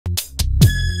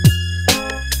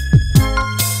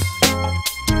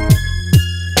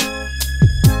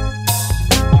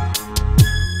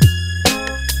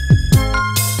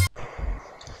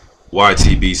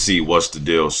YTBC, what's the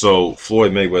deal? So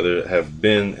Floyd Mayweather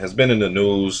has been in the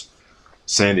news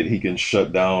saying that he can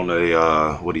shut down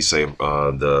a what do you say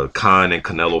the Khan and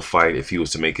Canelo fight if he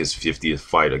was to make his 50th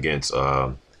fight against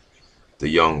the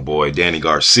young boy Danny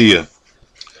Garcia.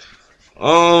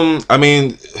 I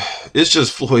mean, it's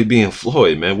just Floyd being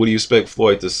Floyd, man. What do you expect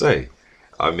Floyd to say?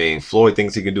 I mean, Floyd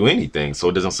thinks he can do anything, so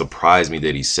it doesn't surprise me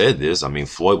that he said this. I mean,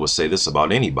 Floyd would say this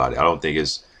about anybody. I don't think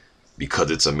it's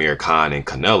because it's Amir Khan and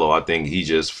Canelo. I think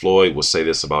Floyd will say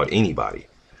this about anybody.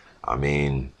 I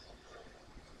mean,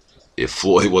 if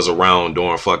Floyd was around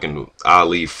during fucking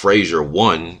Ali Frazier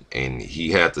won and he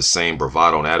had the same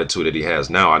bravado and attitude that he has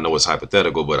now, I know it's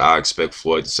hypothetical, but I expect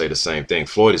Floyd to say the same thing.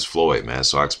 Floyd is Floyd, man,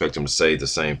 so I expect him to say the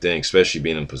same thing, especially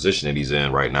being in the position that he's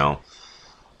in right now.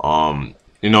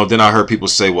 You know, then I heard people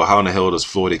say, well, how in the hell does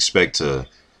Floyd expect to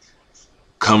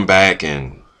come back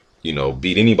and, you know,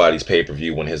 beat anybody's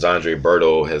pay-per-view when his Andre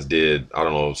Berto has did, I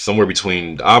don't know, somewhere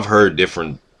between, I've heard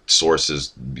different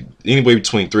sources, anywhere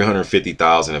between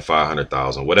 350,000 and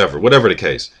 500,000, whatever the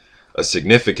case, a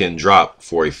significant drop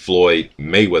for a Floyd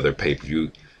Mayweather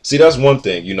pay-per-view. See, that's one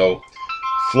thing, you know,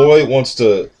 Floyd wants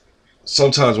to,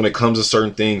 sometimes when it comes to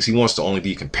certain things, he wants to only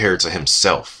be compared to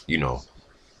himself, you know.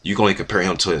 You can only compare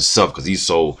him to himself because he's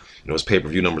so, you know, his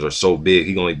pay-per-view numbers are so big,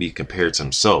 he can only be compared to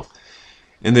himself.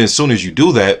 And then as soon as you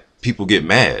do that, people get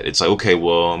mad. It's like, okay,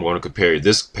 well, I'm going to compare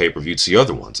this pay-per-view to the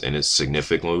other ones, and it's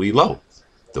significantly low.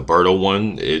 The Berto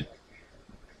one, it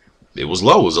was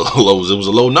low. It was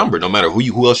a low number. No matter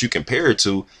who else you compare it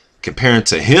to, comparing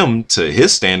to him to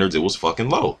his standards, it was fucking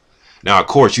low. Now, of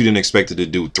course, you didn't expect it to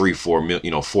do 4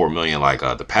 million like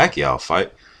the Pacquiao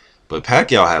fight, but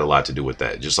Pacquiao had a lot to do with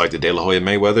that. Just like the De La Hoya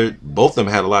Mayweather, both of them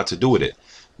had a lot to do with it.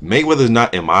 Mayweather's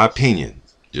not, in my opinion,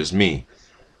 just me.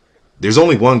 There's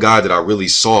only one guy that I really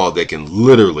saw that can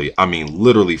literally, I mean,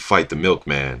 literally fight the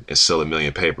milkman and sell 1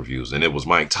 million pay-per-views. And it was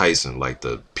Mike Tyson, like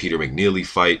the Peter McNeely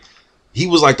fight. He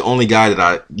was like the only guy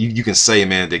that you can say,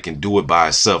 man, that can do it by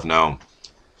himself. Now,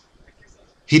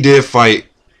 he did fight,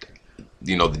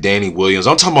 you know, the Danny Williams.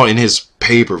 I'm talking about in his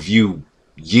pay-per-view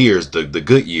years, the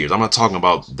good years. I'm not talking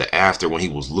about the after when he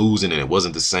was losing and it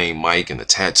wasn't the same Mike and the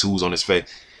tattoos on his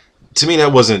face. To me,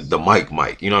 that wasn't the Mike,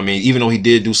 you know what I mean? Even though he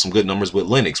did do some good numbers with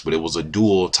Lennox, but it was a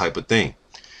dual type of thing.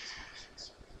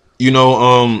 You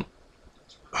know,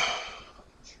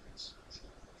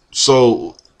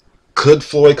 so could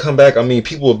Floyd come back? I mean,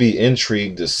 people will be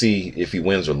intrigued to see if he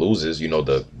wins or loses, you know,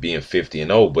 the being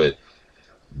 50-0, but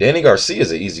Danny Garcia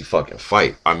is an easy fucking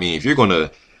fight. I mean, if you're going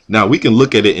to, now we can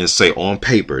look at it and say on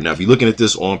paper. Now, if you're looking at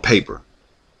this on paper,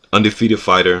 undefeated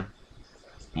fighter,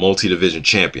 multi-division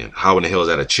champion, how in the hell is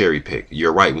that a cherry pick?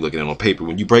 You're right, we're looking at it on paper.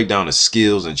 When you break down the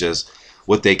skills and just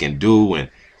what they can do, and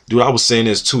dude, I was saying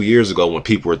this 2 years ago when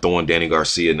people were throwing Danny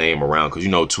Garcia name around, because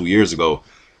you know 2 years ago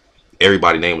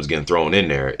everybody's name was getting thrown in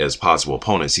there as possible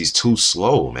opponents. He's too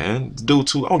slow, man. Dude,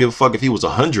 I don't give a fuck if he was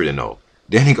 100-0.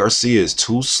 Danny Garcia is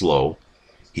too slow.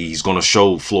 He's gonna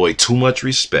show Floyd too much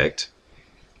respect.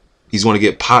 He's gonna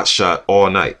get pot shot all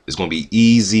night. It's gonna be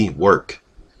easy work.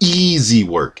 Easy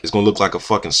work. It's going to look like a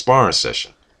fucking sparring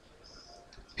session.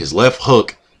 His left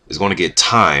hook is going to get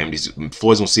timed.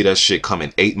 Floyd's going to see that shit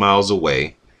coming 8 miles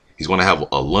away. He's going to have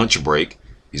a lunch break.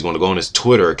 He's going to go on his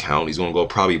Twitter account. He's going to go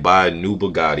probably buy a new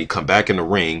Bugatti, come back in the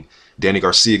ring. Danny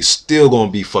Garcia is still going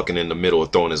to be fucking in the middle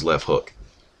of throwing his left hook.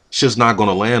 Shit's not going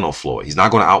to land on Floyd. He's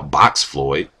not going to outbox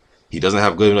Floyd. He doesn't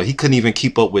have good enough. He couldn't even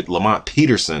keep up with Lamont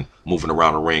Peterson moving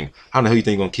around the ring. How the hell you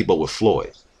think he's going to keep up with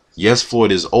Floyd? Yes,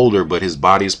 Floyd is older, but his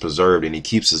body is preserved and he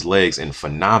keeps his legs in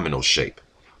phenomenal shape.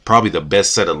 Probably the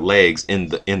best set of legs in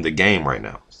the game right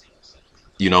now.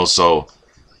 You know, so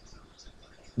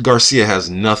Garcia has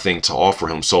nothing to offer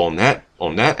him. So on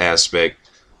that aspect,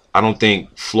 I don't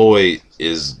think Floyd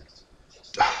is,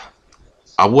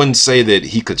 I wouldn't say that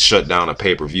he could shut down a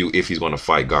pay-per-view if he's going to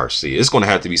fight Garcia. It's going to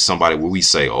have to be somebody where we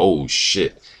say, oh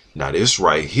shit, now this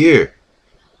right here,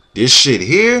 this shit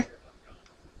here,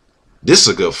 this is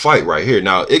a good fight right here.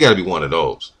 Now, it got to be one of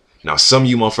those. Now, some of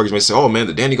you motherfuckers may say, oh, man,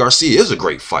 the Danny Garcia is a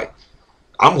great fight.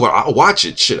 I'll watch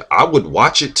it. Shit, I would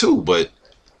watch it too. But,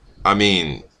 I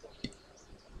mean,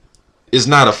 it's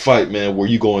not a fight, man, where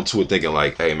you go into it thinking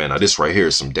like, hey, man, now this right here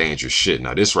is some dangerous shit.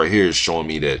 Now, this right here is showing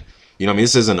me that, you know what I mean?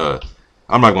 This isn't a,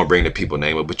 I'm not going to bring the people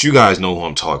name it, but you guys know who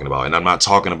I'm talking about. And I'm not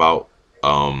talking about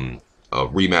a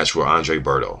rematch with Andre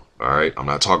Berto. All right? I'm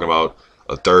not talking about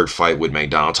a third fight with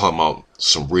McDonald. I'm talking about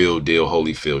some real deal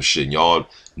Holyfield shit. Y'all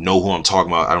know who I'm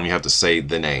talking about. I don't even have to say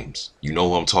the names. You know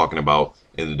who I'm talking about,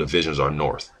 and the divisions are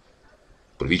north.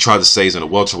 But if he tried to say he's in the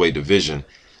welterweight division,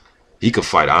 he could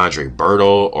fight Andre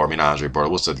Berto, or I mean Andre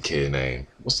Berto. What's the kid name?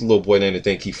 What's the little boy name that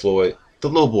think he Floyd? The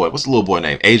little boy. What's the little boy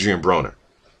name? Adrian Broner.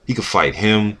 He could fight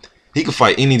him. He could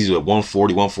fight any of these at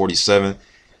 140, 147.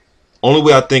 Only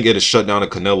way I think it'll shut down a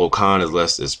Canelo Khan is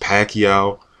unless it's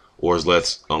Pacquiao or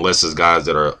unless it's guys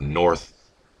that are north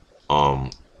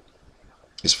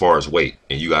as far as weight.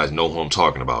 And you guys know who I'm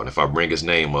talking about. And if I bring his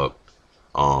name up,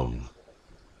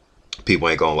 people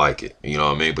ain't gonna like it. You know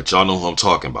what I mean? But y'all know who I'm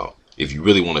talking about. If you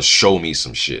really want to show me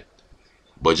some shit.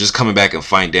 But just coming back and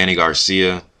fighting Danny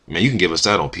Garcia, man, you can give us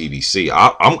that on PBC.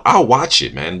 I'll watch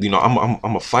it, man. You know,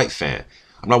 I'm a fight fan.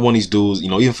 I'm not one of these dudes. You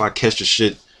know, even if I catch the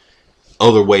shit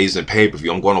other ways than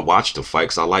pay-per-view, I'm going to watch the fight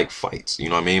because I like fights. You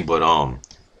know what I mean? But no,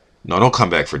 don't come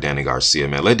back for Danny Garcia,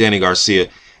 man. Let Danny Garcia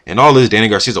and all this. Danny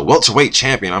Garcia's a welterweight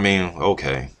champion. I mean,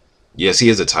 okay, yes, he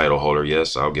is a title holder.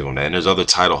 Yes, I'll give him that. And there's other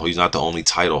title. He's not the only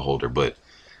title holder, but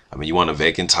I mean, you want a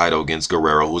vacant title against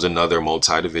Guerrero, who's another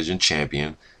multi-division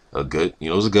champion. A good, you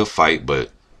know, it was a good fight,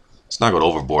 but it's not going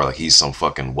overboard like he's some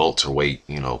fucking welterweight,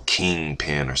 you know,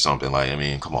 kingpin or something. Like, I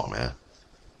mean, come on, man.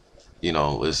 You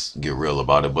know, let's get real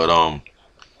about it. But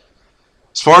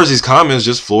as far as these comments,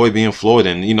 just Floyd being Floyd,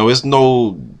 and you know, it's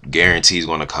no guarantee he's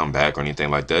going to come back or anything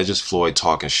like that. It's just Floyd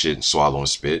talking shit and swallowing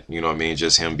spit. You know what I mean?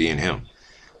 Just him being him.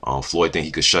 Floyd think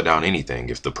he could shut down anything.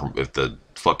 If the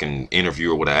fucking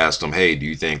interviewer would have asked him, hey, do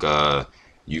you think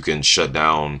you can shut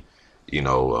down, you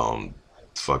know,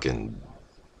 fucking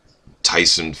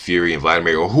Tyson Fury and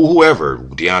Vladimir or whoever,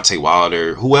 Deontay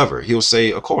Wilder, whoever, he'll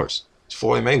say, of course, it's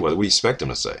Floyd Mayweather. What do you expect him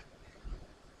to say?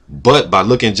 But by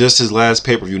looking just his last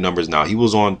pay-per-view numbers now, he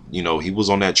was on, you know, he was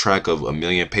on that track of 1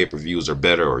 million pay-per-views or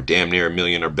better, or damn near 1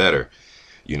 million or better.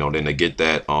 You know, then to get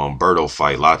that Berto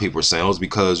fight, a lot of people were saying, oh, it's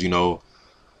because, you know,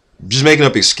 just making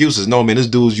up excuses. No, man, this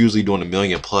dude's usually doing 1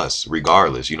 million plus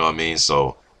regardless. You know what I mean?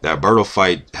 So that Berto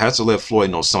fight has to let Floyd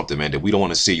know something, man, that we don't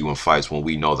want to see you in fights when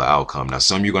we know the outcome. Now,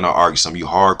 some of you are going to argue, some of you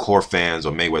hardcore fans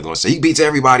of Mayweather going to say, he beats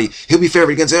everybody. He'll be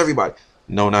favored against everybody.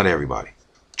 No, not everybody.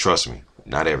 Trust me,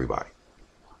 not everybody.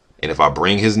 And if I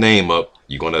bring his name up,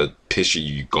 you're going to piss you.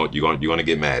 You're going to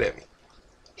get mad at me.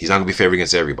 He's not going to be favored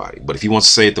against everybody. But if he wants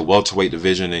to say it the welterweight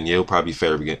division, then yeah, he'll probably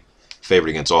be favored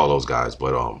against all those guys.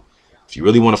 But if you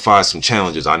really want to find some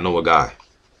challenges, I know a guy.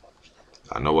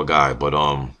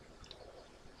 But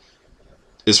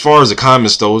as far as the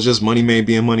comments, though, it's just money made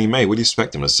being money made. What do you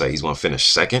expect him to say? He's going to finish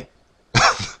second?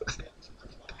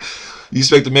 You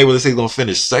expect the Mayweather to say he's going to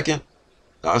finish second?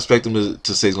 I expect him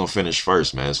to say he's going to finish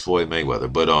first, man. It's Floyd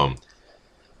Mayweather. But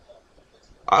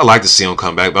I'd like to see him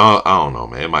come back, but I don't know,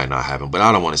 man. It might not happen. But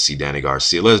I don't want to see Danny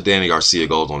Garcia. Unless Danny Garcia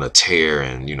goes on a tear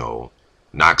and, you know,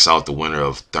 knocks out the winner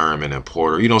of Thurman and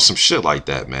Porter. You know, some shit like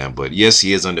that, man. But yes,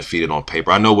 he is undefeated on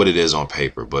paper. I know what it is on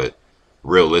paper, but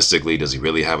realistically, does he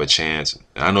really have a chance?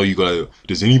 And I know you gotta,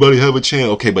 does anybody have a chance?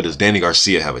 Okay, but does Danny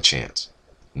Garcia have a chance?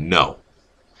 No.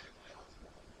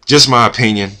 Just my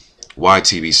opinion. Why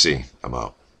TBC? I'm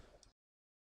out.